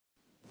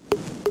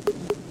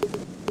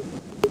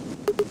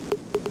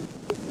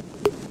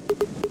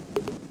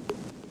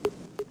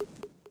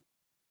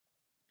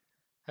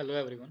Hello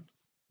everyone,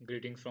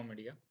 greetings from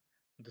India.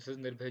 This is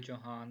Nirbhay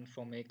Chauhan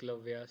from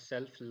Eklavya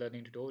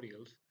Self-Learning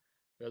Tutorials.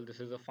 Well,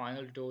 this is the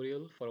final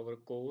tutorial for our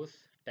course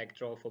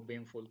TechDraw for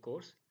BIM full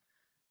course.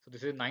 So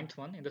this is the ninth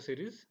one in the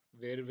series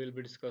where we'll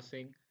be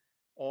discussing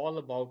all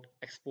about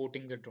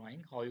exporting the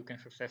drawing, how you can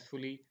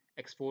successfully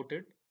export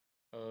it.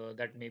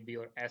 That may be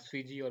your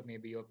SVG or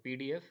maybe your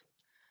PDF.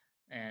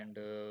 And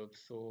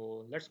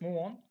so let's move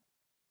on.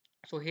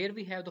 So here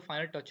we have the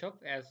final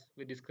touch-up as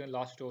we discussed in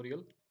last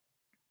tutorial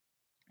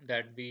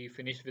that we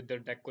finished with the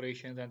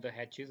decorations and the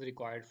hatches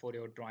required for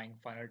your drawing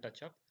final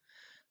touch-up.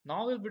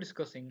 Now we'll be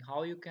discussing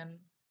how you can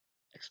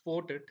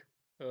export it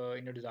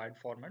in a desired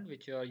format,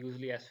 which are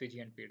usually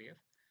SVG and PDF.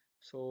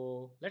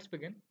 So let's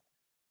begin.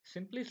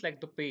 Simply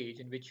select the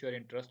page in which you are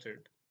interested,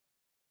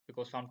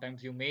 because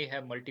sometimes you may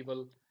have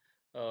multiple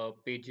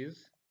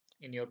pages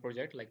in your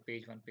project, like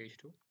page 1, page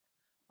 2.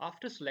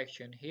 After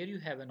selection, here you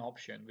have an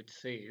option which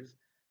says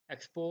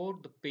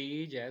export the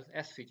page as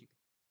SVG.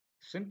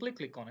 Simply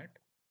click on it.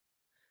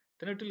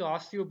 Then it will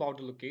ask you about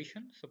the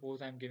location.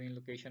 Suppose I'm giving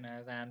location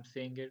as I am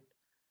saying it,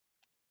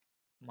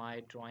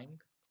 my drawing.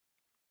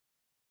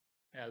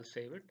 I'll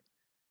save it.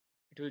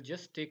 It will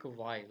just take a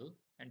while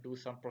and do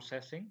some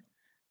processing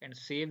and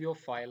save your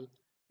file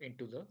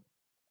into the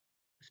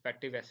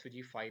respective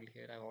SVG file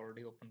here. I've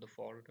already opened the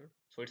folder.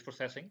 So it's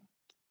processing.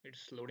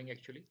 It's loading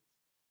actually.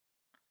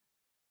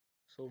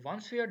 So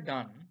once we are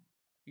done,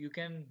 you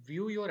can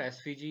view your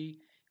SVG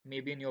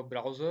maybe in your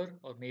browser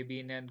or maybe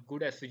in a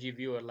good SVG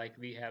viewer like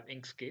we have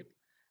Inkscape.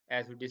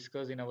 As we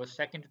discussed in our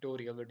second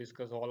tutorial, we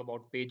discussed all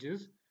about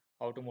pages,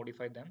 how to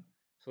modify them.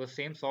 So the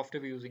same software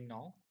we're using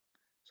now.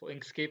 So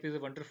Inkscape is a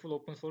wonderful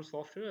open source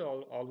software.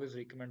 I'll always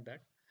recommend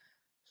that.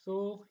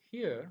 So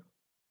here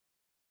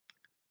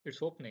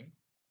it's opening,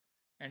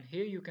 and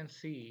here you can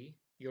see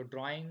your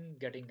drawing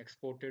getting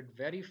exported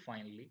very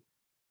finely,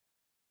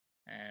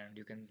 and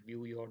you can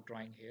view your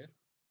drawing here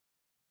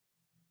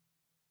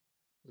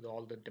with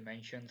all the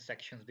dimension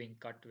sections being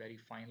cut very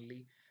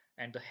finely,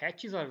 and the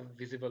hatches are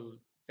visible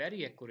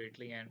very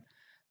accurately, and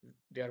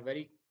they are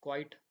very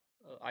quite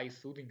eye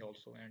soothing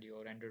also. And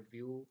your rendered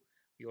view,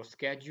 your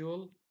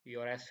schedule,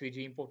 your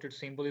SVG imported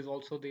symbol is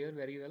also there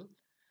very well,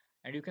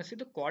 and you can see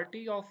the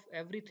quality of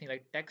everything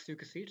like text. You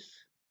can see it's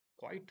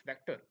quite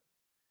vector.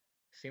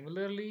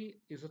 Similarly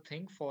is a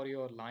thing for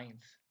your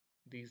lines.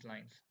 These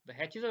lines, the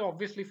hatches are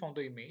obviously from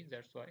the image,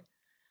 that's why,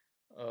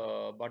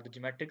 but the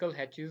geometrical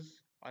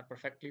hatches are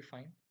perfectly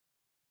fine.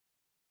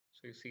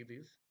 So you see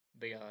these,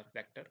 they are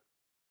vector,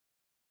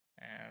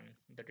 and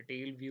the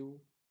detail view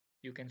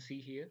you can see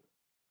here,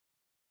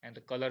 and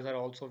the colors are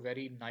also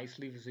very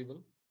nicely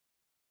visible.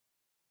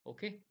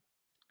 Okay,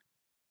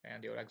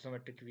 and your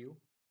axometric view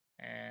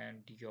and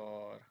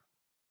your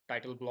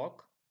title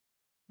block,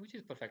 which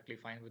is perfectly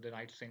fine with the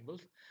right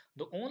symbols.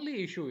 The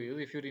only issue is,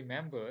 if you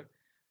remember,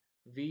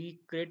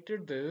 we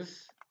created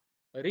this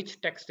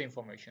rich text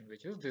information,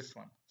 which is this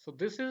one. So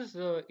this is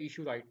the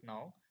issue right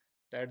now,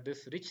 that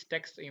this rich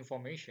text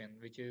information,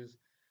 which is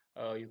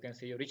you can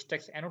say a rich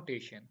text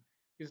annotation,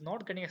 is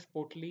not getting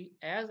exportly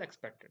as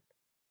expected.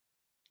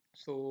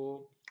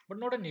 So, but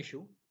not an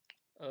issue.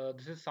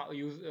 This is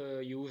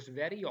used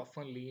very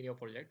oftenly in your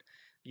project.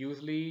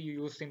 Usually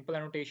you use simple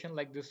annotation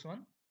like this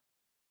one,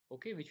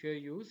 okay, which we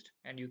have used,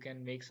 and you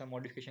can make some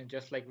modification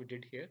just like we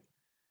did here,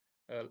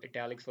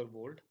 italics or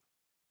bold.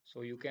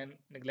 So you can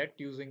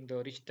neglect using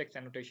the rich text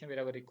annotation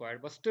wherever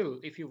required. But still,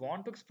 if you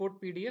want to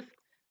export PDF,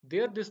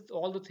 there this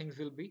all the things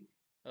will be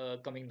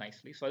coming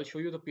nicely. So I'll show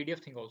you the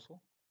PDF thing also.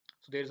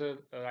 So there's a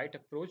right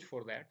approach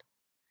for that.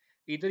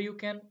 Either you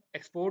can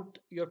export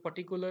your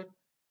particular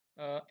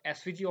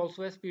SVG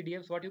also as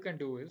PDFs. What you can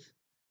do is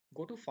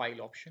go to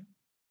File option,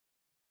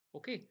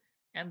 okay,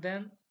 and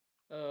then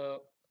uh,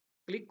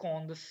 click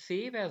on the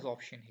Save As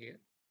option here,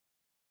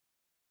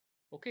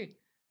 okay,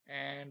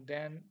 and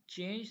then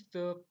change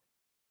the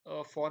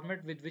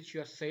format with which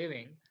you are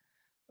saving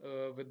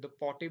with the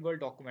portable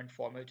document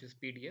format, which is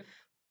PDF,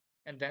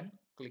 and then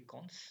click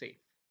on Save.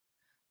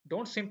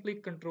 Don't simply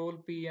Control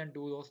P and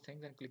do those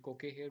things and click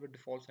OK here with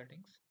default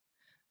settings.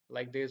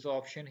 Like there's an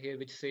option here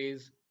which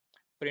says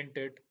print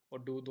it or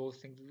do those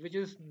things, which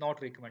is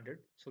not recommended.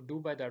 So do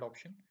by that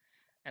option.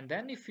 And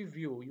then if you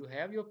view, you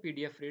have your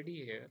PDF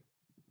ready here,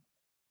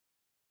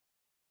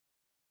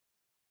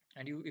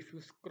 and you if you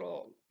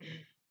scroll,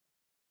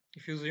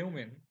 if you zoom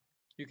in,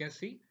 you can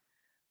see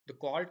the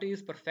quality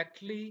is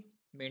perfectly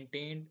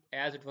maintained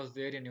as it was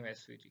there in your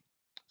SVG.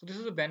 So this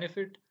is a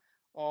benefit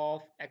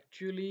of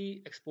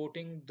actually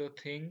exporting the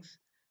things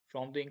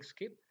from the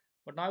Inkscape.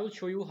 But now I will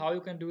show you how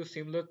you can do a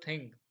similar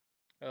thing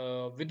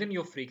within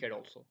your FreeCAD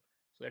also.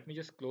 So let me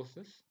just close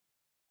this.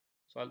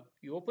 So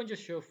you open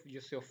just your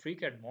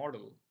FreeCAD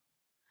model,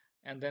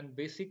 and then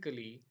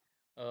basically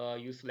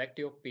you select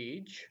your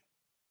page,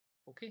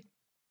 okay,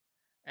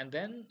 and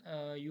then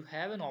you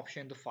have an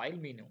option in the file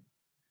menu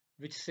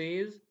which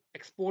says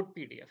export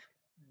PDF.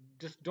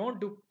 Just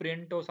don't do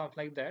print or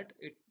something like that.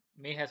 It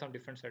may have some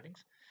different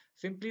settings.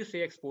 Simply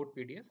say export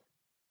PDF.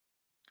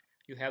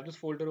 You have this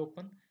folder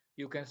open.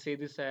 You can say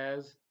this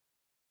as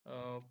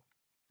uh,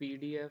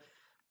 PDF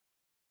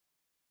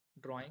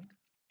drawing.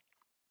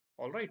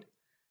 All right,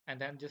 and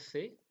then just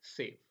say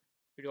save.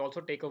 It will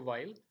also take a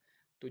while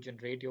to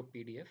generate your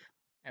PDF,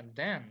 and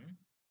then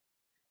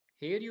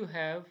here you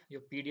have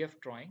your PDF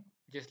drawing,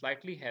 which is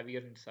slightly heavier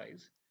in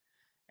size.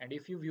 And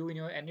if you view in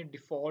your any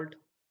default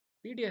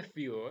PDF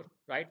viewer,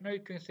 right now you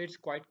can say it's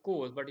quite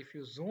coarse, but if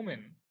you zoom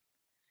in,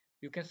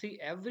 you can see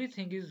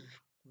everything is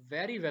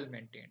very well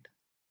maintained.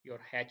 Your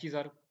hatches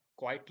are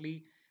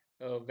quietly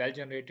well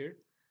generated.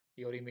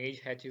 Your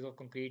image hatches of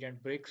concrete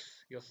and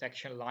bricks, your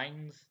section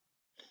lines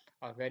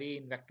are very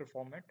in vector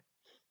format.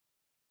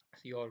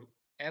 So your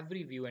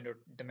every view and your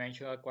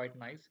dimension are quite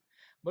nice.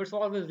 But it's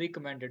always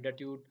recommended that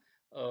you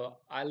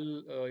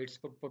it's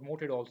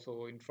promoted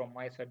also in from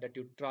my side that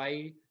you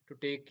try to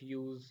take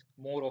use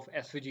more of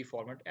SVG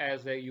format,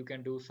 as you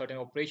can do certain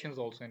operations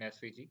also in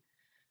SVG.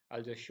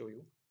 I'll just show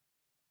you.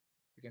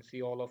 You can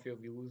see all of your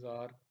views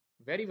are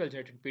very well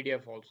generated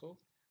PDF also.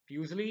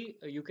 Usually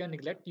you can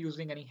neglect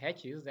using any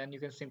hatches, then you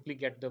can simply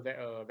get the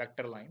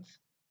vector lines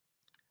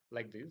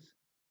like this.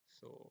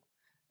 So,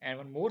 and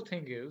one more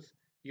thing is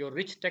your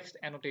rich text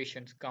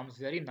annotations comes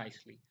very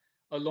nicely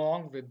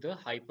along with the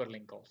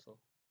hyperlink also.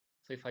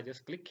 So if I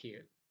just click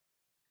here,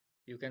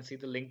 you can see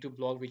the link to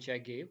blog which I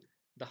gave.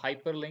 The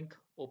hyperlink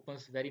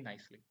opens very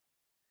nicely.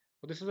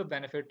 So this is a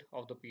benefit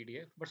of the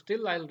PDF, but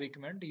still I'll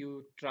recommend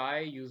you try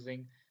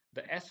using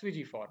the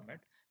SVG format,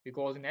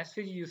 because in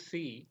SVG you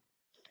see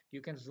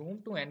you can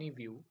zoom to any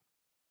view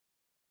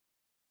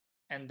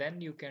and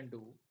then you can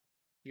do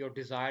your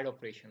desired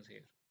operations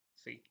here.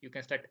 See, you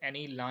can select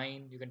any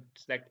line, you can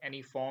select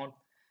any font,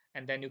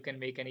 and then you can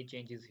make any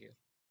changes here.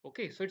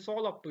 Okay, so it's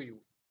all up to you.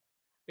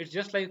 It's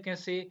just like you can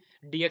say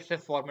DXF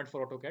format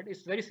for AutoCAD.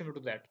 It's very similar to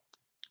that,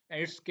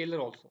 and it's scalar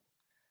also.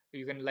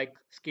 You can like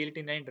scale it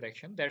in any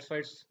direction. That's why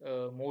it's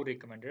more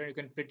recommended. And you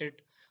can print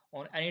it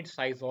on any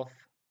size of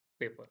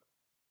paper.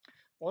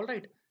 All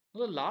right.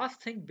 Now the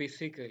last thing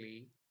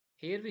basically,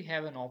 here we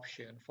have an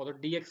option for the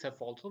DXF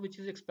also, which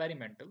is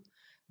experimental.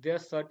 There are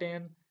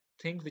certain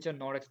things which are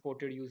not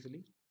exported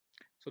usually.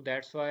 So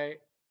that's why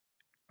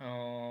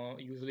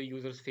usually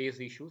users face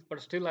issues,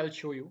 but still I'll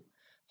show you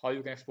how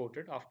you can export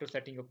it. After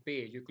setting a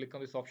page, you click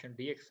on this option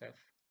DXF,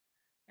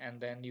 and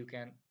then you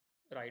can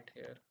write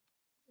here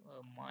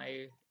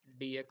my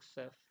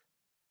DXF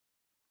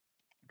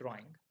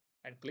drawing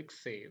and click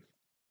save.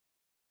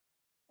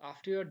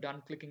 After you're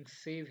done clicking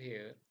save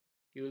here,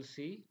 you will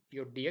see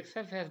your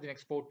DXF has been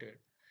exported.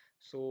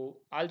 So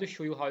I'll just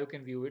show you how you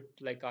can view it.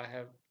 Like I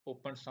have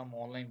opened some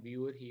online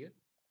viewer here.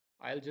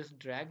 I'll just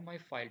drag my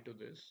file to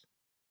this,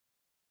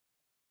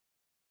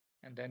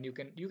 and then you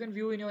can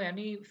view in your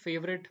any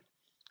favorite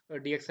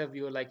DXF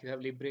viewer, like you have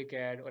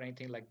LibreCAD or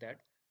anything like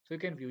that. So you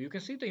can view. You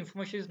can see the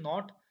information is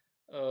not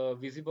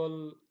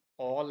visible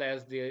all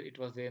as there it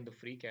was there in the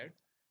FreeCAD.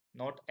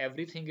 Not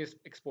everything is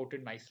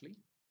exported nicely.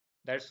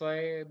 That's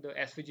why the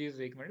SVG is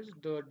recommended.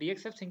 The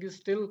DXF thing is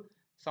still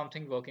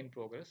something work in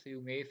progress.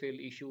 You may feel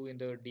issue in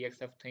the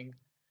DXF thing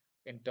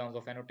in terms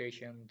of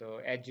annotation,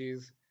 the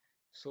edges.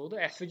 So the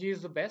SVG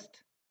is the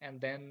best,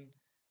 and then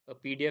a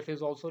PDF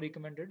is also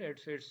recommended.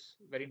 It's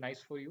very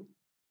nice for you.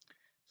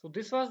 So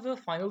this was the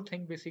final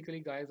thing basically,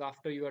 guys.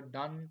 After you are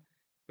done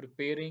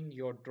preparing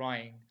your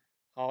drawing,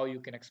 how you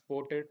can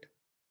export it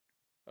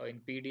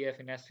in PDF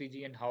in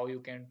SVG, and how you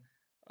can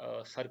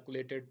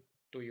circulate it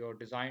to your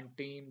design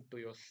team, to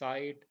your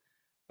site,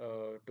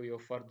 to your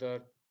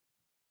further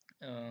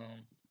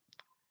um,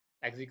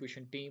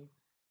 execution team.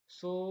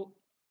 So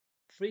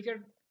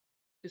FreeCAD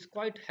is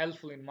quite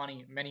helpful in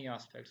many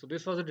aspects. So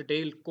this was a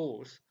detailed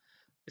course,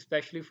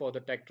 especially for the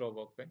TechDraw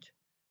workbench.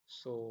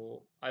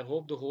 So I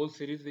hope the whole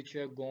series which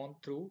you have gone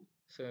through,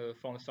 so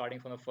from starting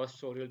from the first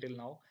tutorial till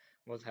now,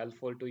 was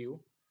helpful to you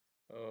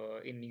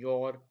in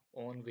your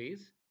own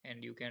ways,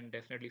 and you can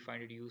definitely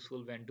find it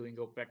useful when doing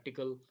your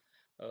practical,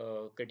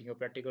 getting your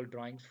practical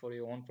drawings for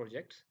your own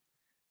projects.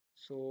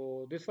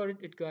 So this was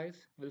it, guys.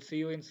 We'll see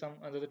you in some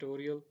other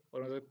tutorial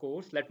or another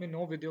course. Let me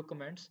know with your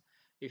comments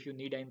if you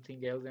need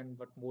anything else and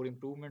what more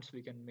improvements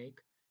we can make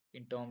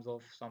in terms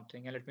of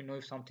something. And let me know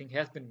if something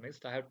has been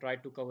missed. I have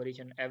tried to cover each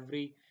and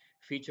every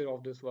feature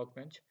of this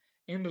workbench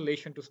in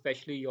relation to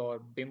especially your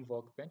BIM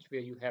workbench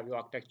where you have your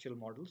architectural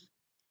models.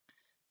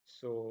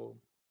 So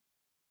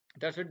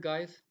that's it,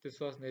 guys. This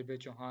was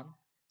Nirbhay Chauhan.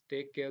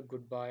 Take care.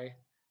 Goodbye.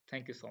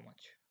 Thank you so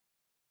much.